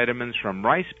food vitamins from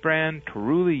rice bran,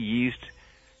 Torula yeast,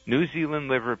 New Zealand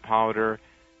liver powder,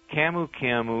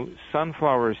 camu,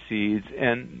 sunflower seeds,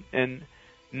 and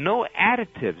no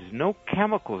additives, no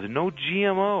chemicals, no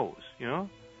GMOs,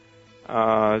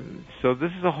 So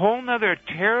this is a whole other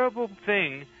terrible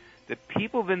thing that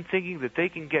people have been thinking that they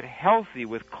can get healthy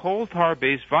with coal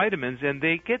tar-based vitamins, and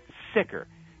they get sicker.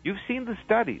 You've seen the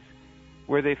studies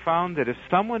where they found that if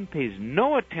someone pays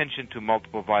no attention to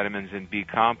multiple vitamins and B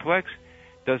complex,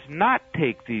 does not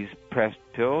take these pressed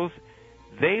pills,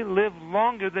 they live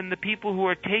longer than the people who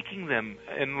are taking them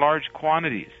in large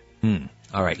quantities.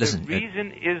 All right, listen. The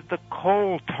reason is the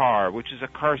coal tar, which is a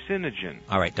carcinogen.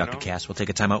 All right, Dr. Cass, we'll take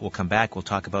a time out. We'll come back. We'll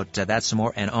talk about that some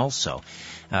more, and also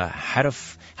how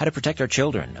to protect our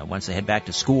children once they head back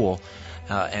to school,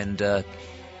 and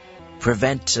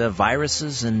prevent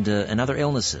viruses and other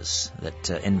illnesses that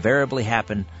invariably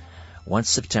happen once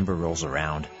September rolls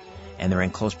around, and they're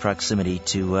in close proximity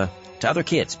to other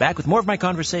kids. Back with more of my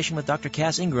conversation with Dr.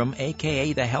 Cass Ingram,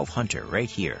 a.k.a. the Health Hunter, right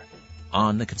here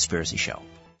on The Conspiracy Show.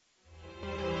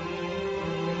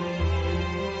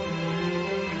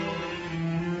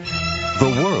 The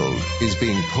world is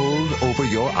being pulled over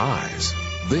your eyes.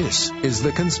 This is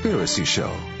The Conspiracy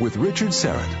Show with Richard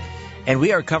Serrett. And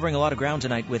we are covering a lot of ground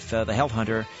tonight with the Health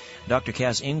Hunter, Dr.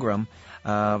 Cass Ingram.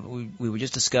 We were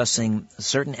just discussing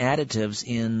certain additives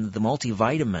in the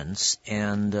multivitamins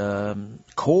and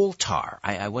coal tar.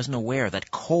 I wasn't aware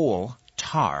that coal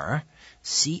tar,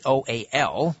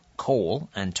 C-O-A-L, coal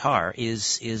and tar,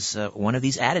 is one of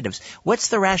these additives. What's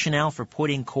the rationale for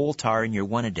putting coal tar in your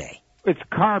one-a-day? It's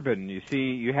carbon. You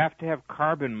see, you have to have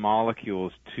carbon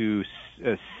molecules to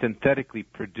synthetically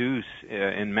produce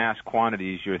in mass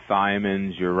quantities your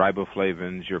thiamines, your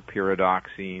riboflavins, your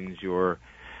pyridoxines, your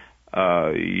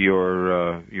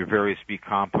various B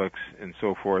complex, and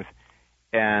so forth.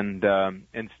 And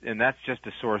that's just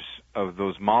a source of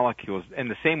those molecules.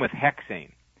 And the same with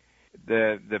hexane.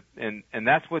 And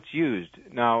that's what's used.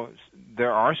 Now,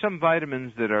 there are some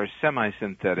vitamins that are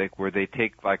semi-synthetic where they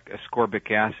take like ascorbic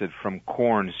acid from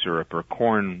corn syrup or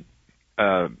corn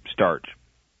starch,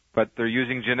 but they're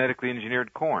using genetically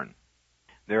engineered corn.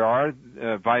 There are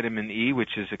vitamin E,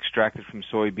 which is extracted from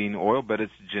soybean oil, but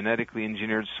it's genetically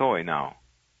engineered soy now.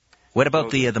 What about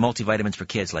the multivitamins for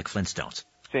kids like Flintstones?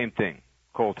 Same thing.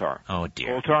 Coal tar. Oh, dear.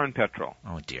 Coal tar and petrol.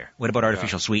 Oh, dear. What about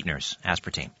artificial sweeteners,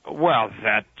 aspartame? Well,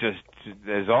 that just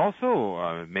is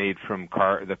also made from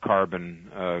the carbon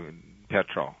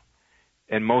petrol.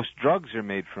 And most drugs are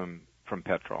made from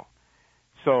petrol.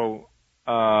 So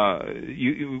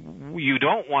you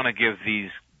don't want to give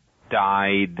these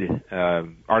dyed,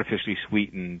 artificially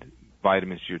sweetened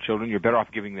vitamins to your children. You're better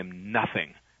off giving them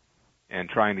nothing and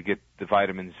trying to get the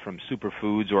vitamins from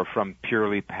superfoods or from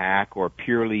Purely Pack or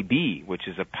Purely B, which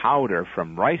is a powder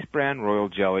from rice bran, royal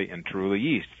jelly, and Torula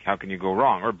yeast. How can you go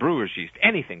wrong? Or brewer's yeast,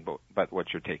 anything but what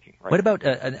you're taking. Right? What about,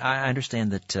 I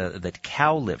understand that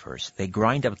cow livers, they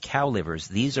grind up cow livers.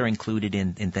 These are included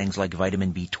in things like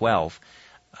vitamin B12.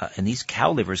 And these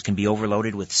cow livers can be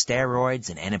overloaded with steroids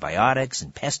and antibiotics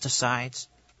and pesticides.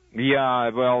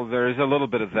 Yeah, well, there is a little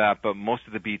bit of that, but most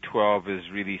of the B12 is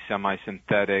really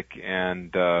semi-synthetic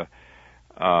and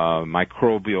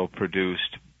microbial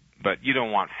produced, but you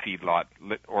don't want feedlot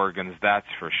organs, that's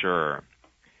for sure.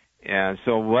 And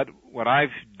so what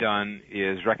I've done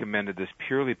is recommended this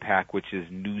Purely Pack, which is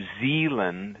New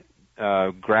Zealand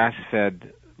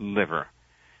grass-fed liver.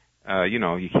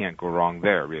 You can't go wrong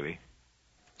there, really.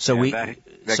 So that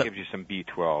gives you some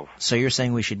B12. So you're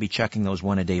saying we should be chucking those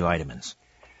one-a-day vitamins?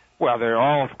 Well, they're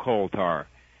all coal tar.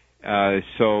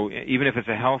 So even if it's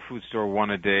a health food store one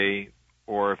a day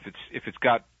or if it's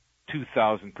got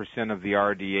 2,000% of the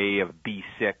RDA of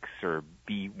B6 or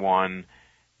B1,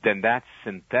 then that's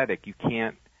synthetic.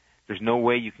 There's no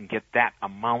way you can get that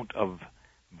amount of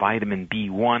vitamin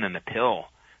B1 in a pill.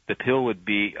 The pill would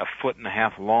be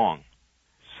 1.5 feet long.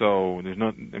 So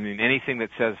anything that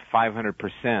says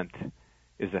 500%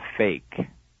 is a fake.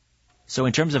 So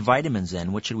in terms of vitamins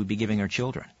then, what should we be giving our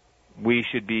children? We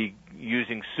should be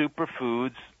using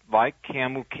superfoods like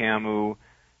camu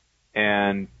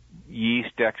and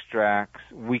yeast extracts.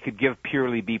 We could give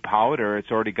purely B powder. It's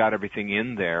already got everything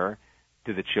in there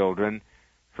to the children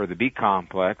for the B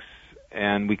complex.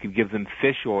 And we could give them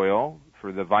fish oil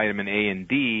for the vitamin A and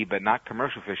D, but not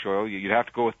commercial fish oil. You'd have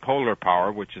to go with Polar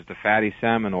Power, which is the fatty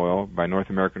salmon oil by North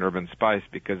American Herb and Spice,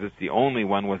 because it's the only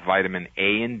one with vitamin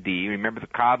A and D. Remember the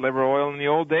cod liver oil in the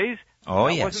old days? Oh,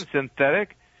 that yes. Wasn't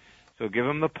synthetic. So give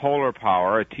them the Polar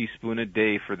Power, a teaspoon a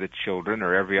day for the children,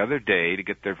 or every other day, to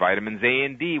get their vitamins A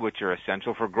and D, which are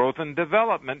essential for growth and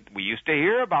development. We used to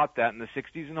hear about that in the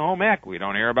 60s in home ec. We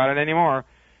don't hear about it anymore.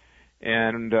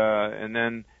 And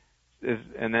then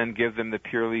give them the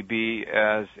purely B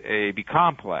as a B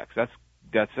complex.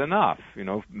 That's enough.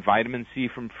 Vitamin C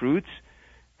from fruits,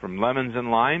 from lemons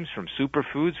and limes, from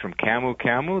superfoods, from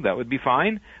camu, that would be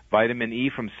fine. Vitamin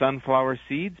E from sunflower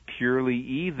seeds, purely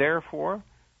E, therefore.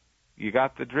 You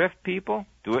got the drift, people?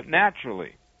 Do it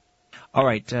naturally. All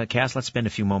right, Cass, let's spend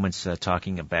a few moments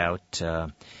talking about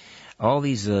all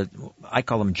these, I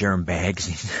call them germ bags.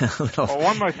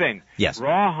 One more thing. Yes.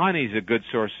 Raw honey is a good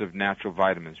source of natural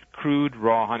vitamins. Crude,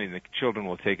 raw honey, the children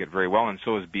will take it very well, and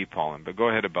so is bee pollen. But go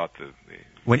ahead about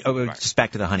just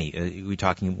back to the honey.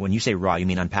 When you say raw, you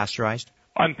mean unpasteurized?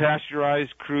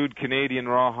 Unpasteurized, crude Canadian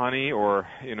raw honey, or,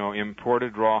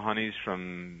 imported raw honeys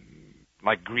from,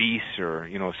 like Greece or,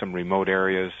 some remote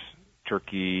areas.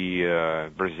 Turkey,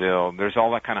 Brazil. There's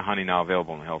all that kind of honey now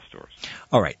available in the health stores.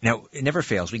 All right. Now, it never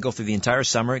fails. We go through the entire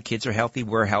summer. Kids are healthy.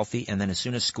 We're healthy. And then as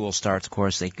soon as school starts, of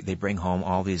course, they bring home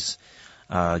all these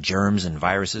germs and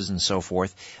viruses and so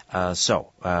forth.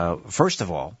 First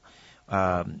of all,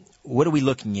 what are we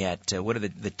looking at? What are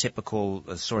the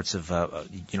typical sorts of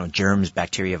germs,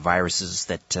 bacteria, viruses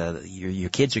that your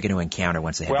kids are going to encounter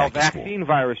once they head back to school? Well, vaccine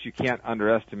virus you can't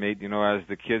underestimate. As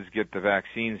the kids get the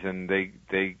vaccines and they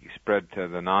spread to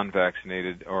the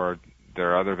non-vaccinated or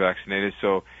their other vaccinated.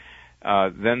 So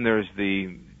then there's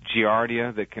the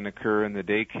Giardia that can occur in the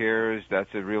daycares.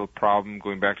 That's a real problem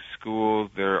going back to school.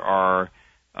 There are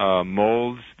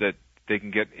molds that they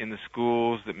can get in the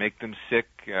schools that make them sick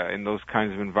in those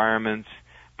kinds of environments.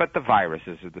 But the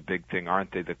viruses are the big thing,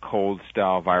 aren't they? The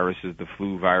cold-style viruses, the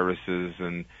flu viruses,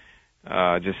 and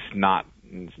just not,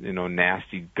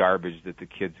 nasty garbage that the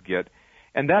kids get.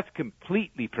 And that's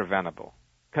completely preventable.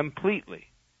 Completely.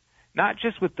 Not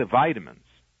just with the vitamins.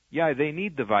 Yeah, they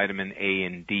need the vitamin A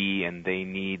and D, and they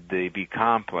need the B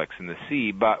complex and the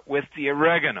C, but with the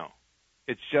oregano,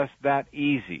 it's just that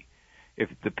easy. If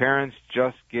the parents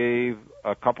just gave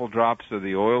a couple drops of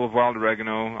the oil of wild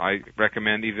oregano, I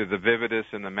recommend either the Vividus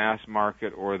in the mass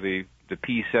market or the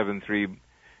P73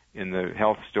 in the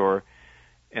health store,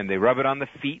 and they rub it on the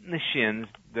feet and the shins,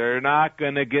 they're not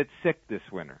going to get sick this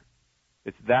winter.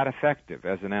 It's that effective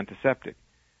as an antiseptic.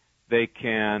 They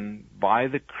can buy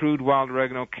the crude wild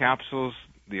oregano capsules,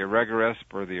 the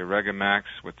Oregaresp or the Oregamax,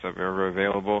 whatever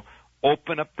available,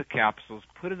 open up the capsules,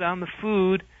 put it on the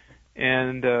food,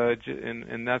 and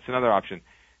that's another option.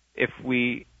 If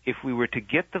we were to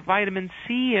get the vitamin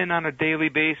C in on a daily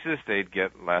basis, they'd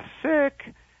get less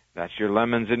sick. That's your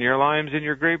lemons and your limes and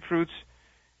your grapefruits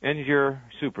and your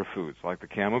superfoods like the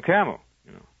camu.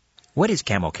 What is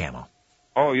camu?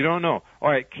 Oh, you don't know. All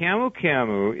right,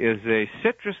 camu is a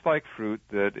citrus-like fruit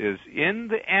that is in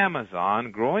the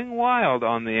Amazon, growing wild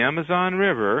on the Amazon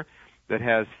River, that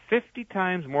has 50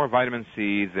 times more vitamin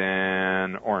C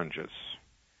than oranges.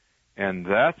 And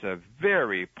that's a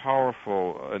very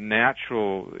powerful,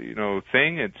 natural,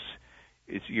 thing.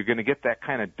 It's you're going to get that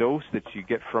kind of dose that you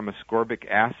get from ascorbic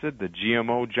acid, the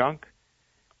GMO junk,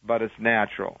 but it's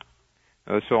natural.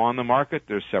 So on the market,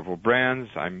 there's several brands.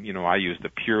 I use the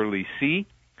Purely C,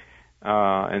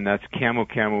 and that's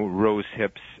Camu Rose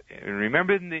Hips. And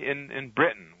remember in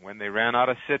Britain, when they ran out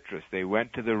of citrus, they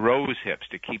went to the rose hips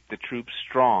to keep the troops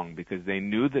strong because they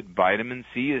knew that vitamin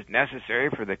C is necessary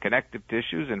for the connective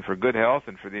tissues and for good health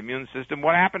and for the immune system.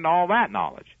 What happened to all that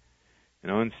knowledge?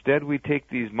 Instead we take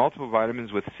these multiple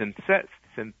vitamins with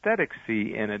synthetic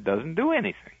C, and it doesn't do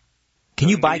anything. Can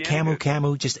you buy camu?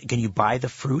 Can you buy the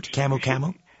fruit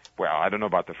camu? Well, I don't know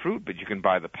about the fruit, but you can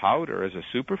buy the powder as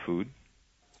a superfood.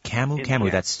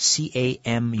 Camu, that's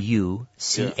C-A-M-U.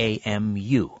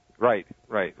 Right.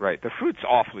 The fruit's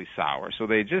awfully sour, so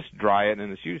they just dry it,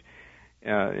 and it's used.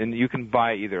 And you can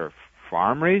buy either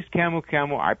farm-raised camel.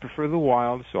 I prefer the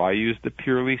wild, so I use the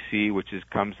Purely C, which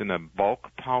comes in a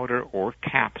bulk powder or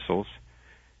capsules.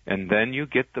 And then you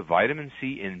get the vitamin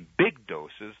C in big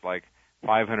doses, like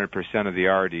 500% of the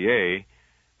RDA,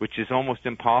 which is almost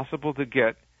impossible to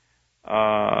get,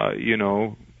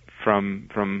 from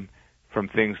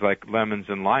things like lemons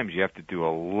and limes. You have to do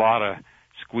a lot of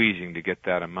squeezing to get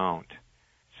that amount.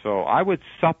 So I would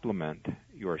supplement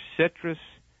your citrus,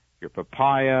 your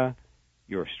papaya,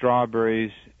 your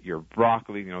strawberries, your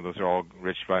broccoli, those are all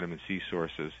rich vitamin C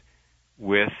sources,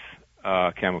 with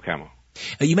camel.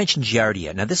 You mentioned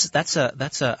Giardia. Now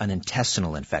that's an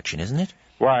intestinal infection, isn't it?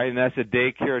 Right, and that's a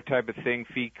daycare type of thing,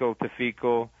 fecal to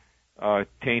fecal,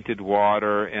 tainted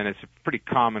water, and it's a pretty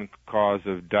common cause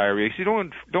of diarrhea. So you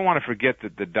don't want to forget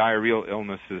that the diarrheal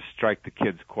illnesses strike the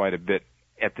kids quite a bit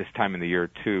at this time of the year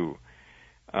too.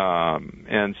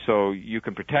 And so you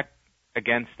can protect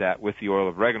against that with the oil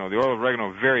of oregano. The oil of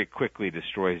oregano very quickly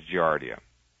destroys Giardia.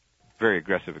 Very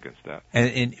aggressive against that.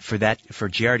 And for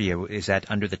Giardia, is that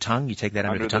under the tongue? You take that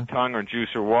under the tongue? Under the tongue or juice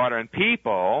or water. And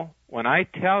people, when I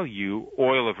tell you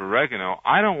oil of oregano,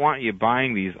 I don't want you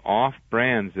buying these off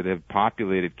brands that have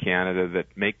populated Canada that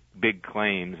make big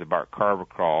claims about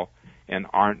carvacrol and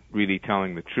aren't really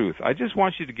telling the truth. I just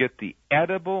want you to get the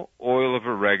edible oil of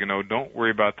oregano. Don't worry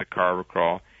about the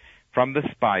carvacrol from the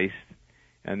spice,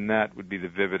 and that would be the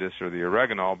vividis or the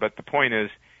oregano. But the point is,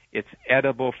 it's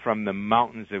edible from the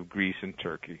mountains of Greece and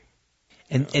Turkey.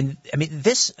 And I mean,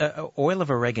 this oil of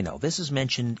oregano, this is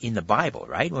mentioned in the Bible,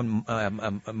 right? When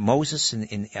Moses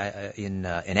in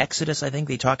Exodus, I think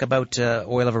they talk about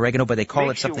oil of oregano, but they call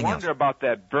it something else. Makes you wonder about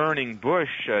that burning bush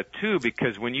too,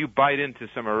 because when you bite into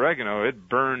some oregano, it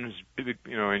burns,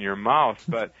 in your mouth.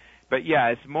 But yeah,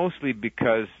 it's mostly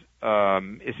because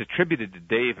it's attributed to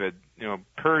David.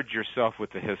 Purge yourself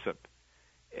with the hyssop,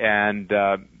 and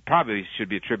probably should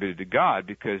be attributed to God,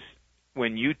 because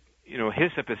when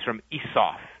hyssop is from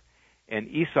Esoph, and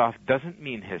Esoph doesn't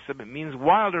mean hyssop, it means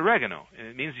wild oregano, and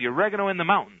it means the oregano in the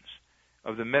mountains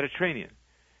of the Mediterranean.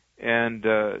 And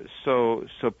so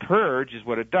purge is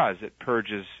what it does. It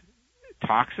purges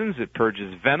toxins, it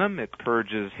purges venom, it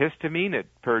purges histamine, it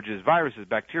purges viruses,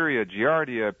 bacteria,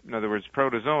 giardia, in other words,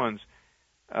 protozoans,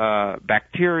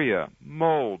 bacteria,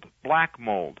 mold, black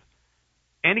mold,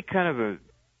 any kind of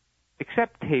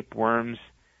except tapeworms.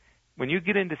 When you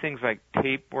get into things like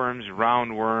tapeworms,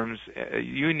 roundworms,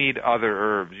 you need other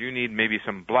herbs. You need maybe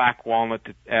some black walnut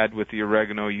to add with the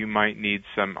oregano. You might need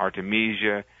some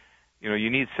artemisia. You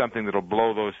need something that'll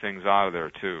blow those things out of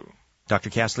there too. Dr.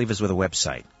 Cass, leave us with a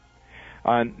website.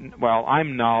 Well,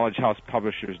 I'm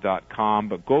knowledgehousepublishers.com,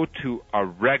 but go to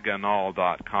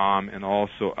oreganol.com and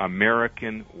also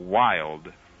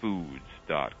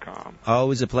AmericanWildFoods.com.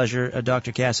 Always a pleasure,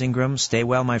 Dr. Cass Ingram. Stay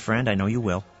well, my friend. I know you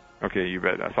will. Okay, you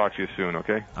bet. I'll talk to you soon,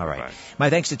 okay? All right. Bye. My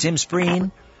thanks to Tim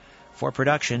Spreen for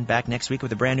production. Back next week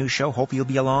with a brand new show. Hope you'll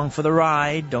be along for the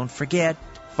ride. Don't forget,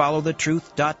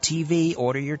 followthetruth.tv.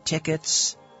 Order your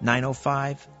tickets.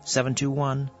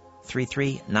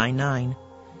 905-721-3399.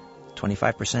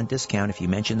 25% discount if you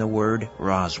mention the word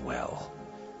Roswell.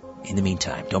 In the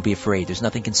meantime, don't be afraid. There's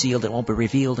nothing concealed that won't be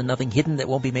revealed, and nothing hidden that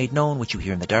won't be made known. What you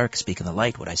hear in the dark, speak in the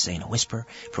light. What I say in a whisper,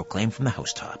 proclaim from the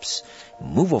housetops.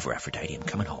 Move over, Aphrodite. I'm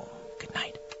coming home. Good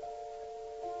night.